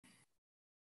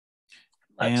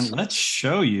And let's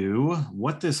show you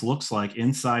what this looks like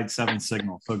inside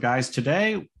 7SIGNAL. So guys,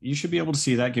 today you should be able to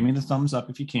see that. Give me the thumbs up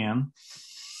if you can.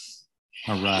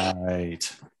 All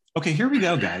right. Okay, here we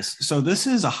go, guys. So this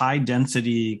is a high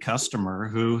density customer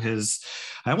who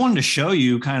I wanted to show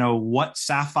you kind of what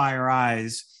Sapphire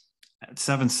Eyes at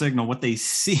 7SIGNAL, what they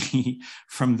see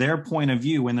from their point of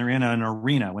view when they're in an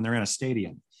arena, when they're in a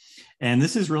stadium. And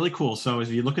this is really cool. So if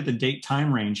you look at the date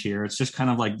time range here, it's just kind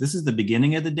of like this is the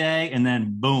beginning of the day. And then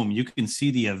boom, you can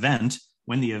see the event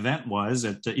when the event was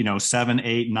at, 7,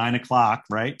 8, 9 o'clock,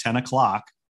 right? 10 o'clock.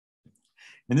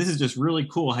 And this is just really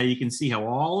cool how you can see how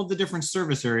all of the different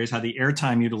service areas, how the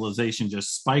airtime utilization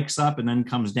just spikes up and then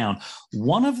comes down.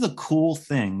 One of the cool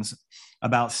things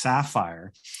about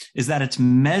Sapphire is that it's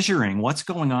measuring what's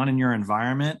going on in your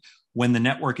environment when the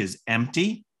network is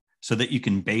empty so that you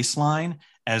can baseline,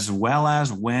 as well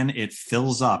as when it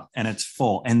fills up and it's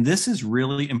full. And this is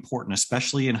really important,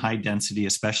 especially in high density,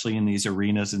 especially in these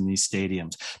arenas and these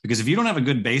stadiums. Because if you don't have a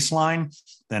good baseline,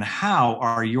 then how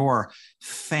are your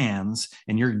fans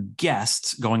and your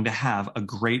guests going to have a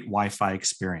great Wi-Fi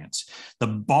experience? The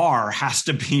bar has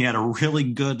to be at a really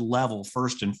good level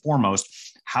first and foremost.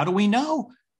 How do we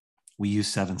know? We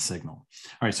use 7SIGNAL. All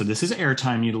right, so this is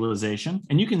airtime utilization.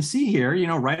 And you can see here,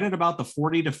 right at about the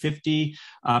 40 to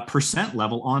 50%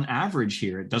 level on average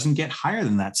here. It doesn't get higher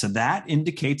than that. So that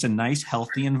indicates a nice,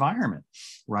 healthy environment,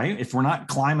 right? If we're not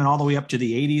climbing all the way up to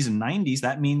the 80s and 90s,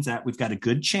 that means that we've got a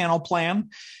good channel plan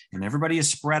and everybody is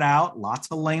spread out, lots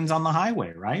of lanes on the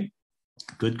highway, right?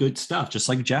 Good stuff, just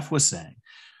like Jeff was saying.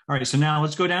 All right, so now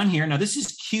let's go down here. Now, this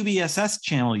is Qbss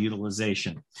channel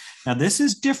utilization. Now, this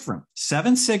is different.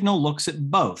 7SIGNAL looks at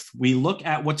both. We look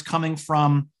at what's coming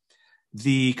from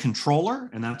the controller,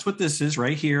 and that's what this is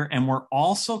right here. And we're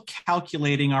also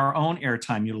calculating our own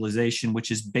airtime utilization,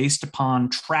 which is based upon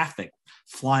traffic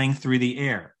flying through the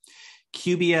air.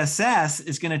 Qbss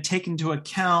is going to take into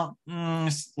account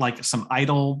like some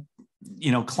idle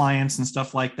clients and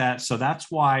stuff like that. So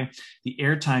that's why the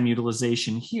airtime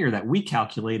utilization here that we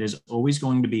calculate is always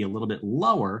going to be a little bit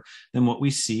lower than what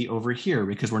we see over here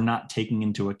because we're not taking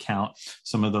into account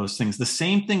some of those things. The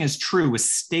same thing is true with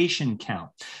station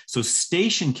count. So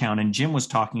station count, and Jim was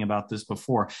talking about this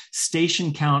before,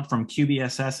 station count from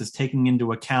Qbss is taking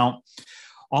into account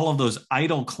all of those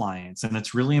idle clients. And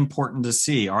it's really important to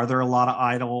see, are there a lot of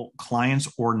idle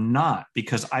clients or not?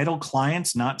 Because idle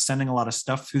clients not sending a lot of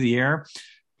stuff through the air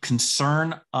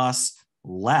concern us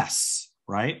less,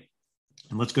 right?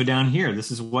 And let's go down here. This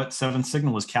is what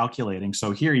 7SIGNAL is calculating.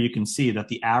 So here you can see that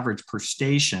the average per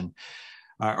station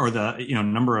or the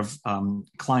number of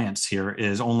clients here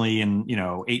is only in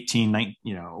 18,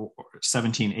 19,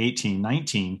 17, 18,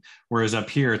 19, whereas up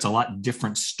here it's a lot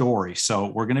different story.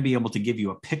 So we're going to be able to give you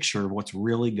a picture of what's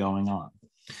really going on.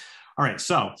 All right,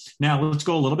 so now let's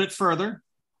go a little bit further.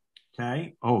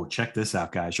 Okay. Oh, check this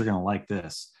out, guys. You're going to like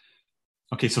this.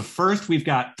 Okay, so first we've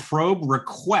got probe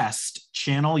request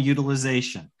channel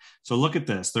utilization. So look at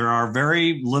this. There are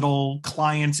very little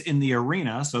clients in the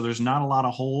arena, so there's not a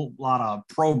whole lot of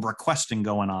probe requesting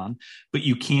going on. But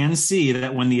you can see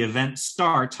that when the event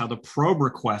starts, how the probe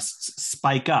requests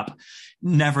spike up.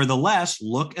 Nevertheless,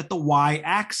 look at the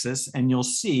y-axis, and you'll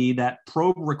see that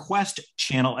probe request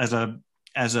channel as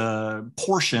a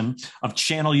portion of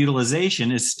channel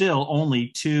utilization is still only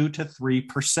 2 to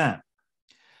 3%.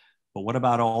 But what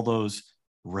about all those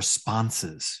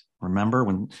responses? Remember,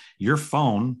 when your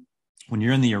phone, when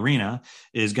you're in the arena,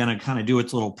 is going to kind of do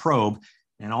its little probe,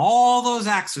 and all those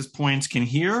access points can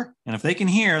hear. And if they can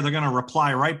hear, they're going to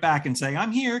reply right back and say,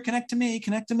 I'm here, connect to me,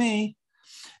 connect to me.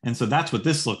 And so that's what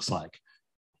this looks like.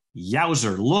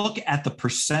 Yowzer, look at the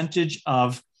percentage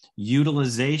of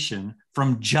utilization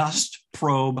from just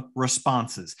probe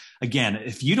responses. Again,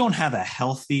 if you don't have a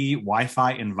healthy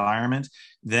Wi-Fi environment,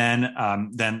 then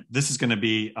this is going to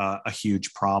be a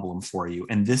huge problem for you.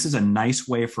 And this is a nice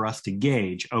way for us to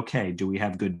gauge, okay, do we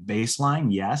have good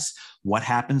baseline? Yes. What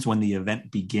happens when the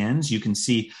event begins? You can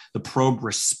see the probe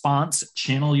response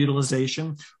channel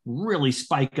utilization really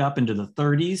spike up into the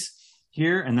 30s.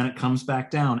 Here, and then it comes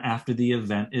back down after the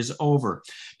event is over.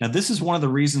 Now, this is one of the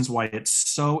reasons why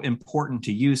it's so important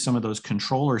to use some of those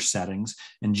controller settings.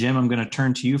 And Jim, I'm going to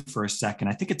turn to you for a second.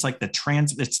 I think it's like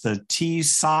it's the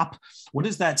TSOP. What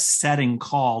is that setting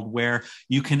called where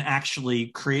you can actually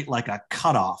create like a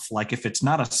cutoff? Like if it's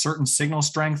not a certain signal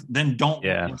strength, then don't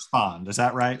respond. Is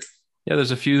that right? Yeah,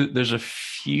 there's a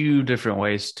few different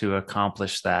ways to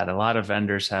accomplish that. A lot of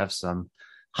vendors have some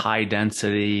high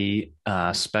density,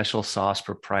 special sauce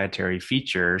proprietary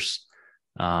features.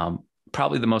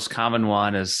 Probably the most common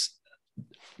one is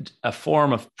a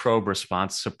form of probe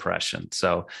response suppression.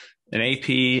 So An AP,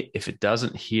 if it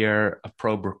doesn't hear a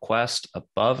probe request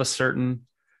above a certain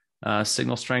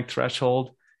signal strength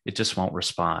threshold, it just won't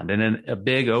respond. And in a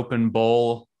big open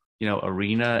bowl,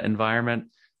 arena environment,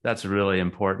 that's really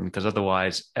important, because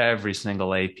otherwise every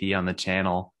single AP on the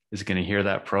channel is going to hear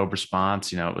that probe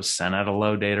response. It was sent at a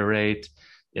low data rate.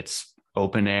 It's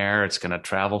open air. It's going to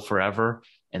travel forever.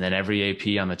 And then every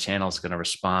AP on the channel is going to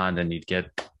respond, and you'd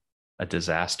get a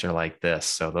disaster like this.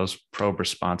 So those probe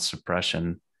response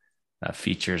suppression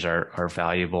features are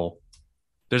valuable.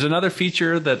 There's another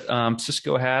feature that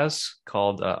Cisco has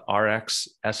called RX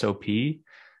SOP,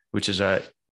 which is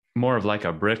more of like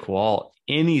a brick wall.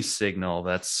 Any signal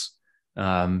that's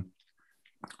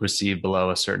received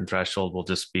below a certain threshold will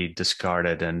just be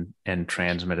discarded and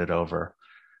transmitted over,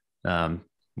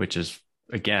 which is,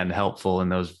 again, helpful in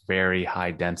those very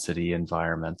high density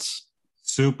environments.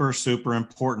 Super, super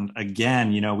important.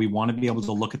 Again, we want to be able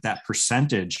to look at that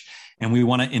percentage, and we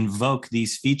want to invoke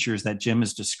these features that Jim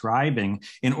is describing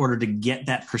in order to get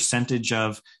that percentage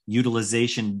of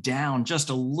utilization down just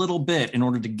a little bit, in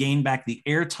order to gain back the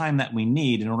airtime that we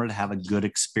need in order to have a good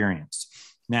experience.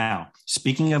 Now,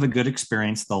 speaking of a good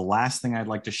experience, the last thing I'd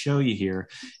like to show you here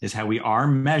is how we are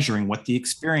measuring what the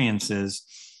experience is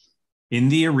in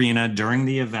the arena during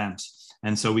the event.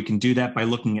 And so we can do that by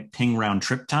looking at ping round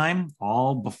trip time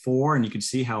all before, and you can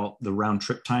see how the round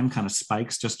trip time kind of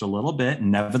spikes just a little bit.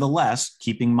 Nevertheless,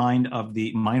 keeping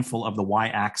mindful of the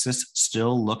y-axis,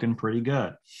 still looking pretty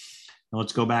good. Now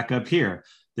let's go back up here.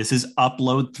 This is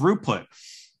upload throughput.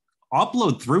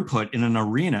 Upload throughput in an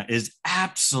arena is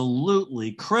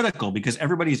absolutely critical, because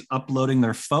everybody's uploading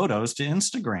their photos to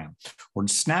Instagram or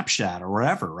Snapchat or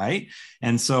wherever, right?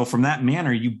 And so from that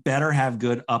manner, you better have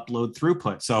good upload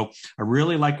throughput. So I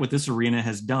really like what this arena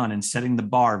has done in setting the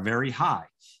bar very high.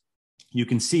 You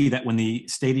can see that when the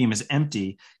stadium is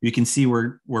empty, you can see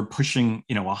we're pushing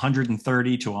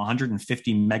 130 to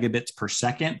 150 megabits per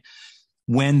second.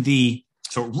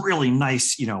 So really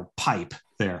nice, pipe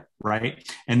there, right?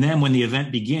 And then when the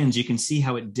event begins, you can see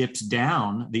how it dips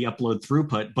down the upload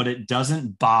throughput, but it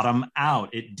doesn't bottom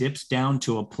out. It dips down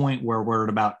to a point where we're at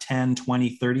about 10,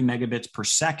 20, 30 megabits per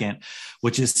second,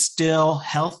 which is still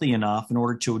healthy enough in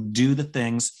order to do the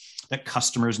things that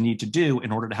customers need to do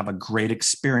in order to have a great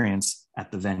experience at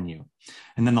the venue.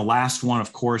 And then the last one,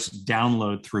 of course,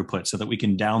 download throughput, so that we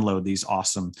can download these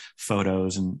awesome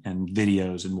photos and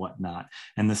videos and whatnot.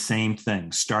 And the same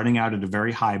thing, starting out at a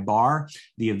very high bar,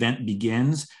 the event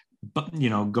begins, but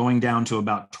going down to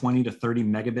about 20 to 30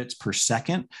 megabits per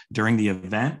second during the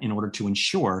event, in order to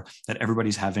ensure that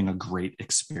everybody's having a great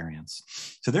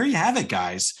experience. So there you have it,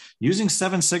 guys. Using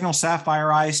 7SIGNAL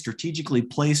Sapphire Eye strategically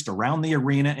placed around the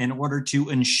arena in order to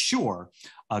ensure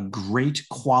a great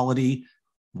quality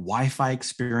Wi-Fi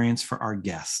experience for our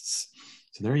guests.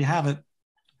 So there you have it.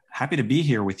 Happy to be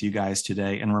here with you guys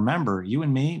today. And remember, you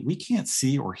and me, we can't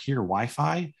see or hear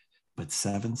Wi-Fi, but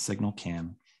 7SIGNAL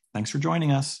can. Thanks for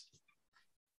joining us.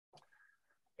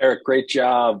 Eric, great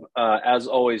job. As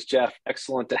always, Jeff,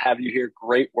 excellent to have you here.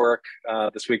 Great work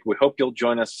this week. We hope you'll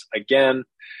join us again.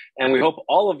 And we hope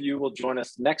all of you will join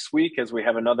us next week as we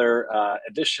have another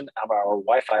edition of our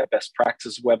Wi-Fi Best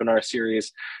Practices webinar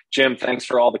series. Jim, thanks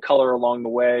for all the color along the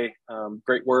way.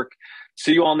 Great work.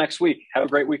 See you all next week. Have a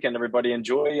great weekend, everybody.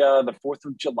 Enjoy the 4th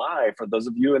of July for those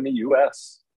of you in the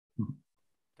U.S.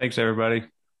 Thanks, everybody.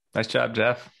 Nice job,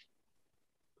 Jeff.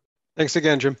 Thanks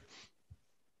again, Jim.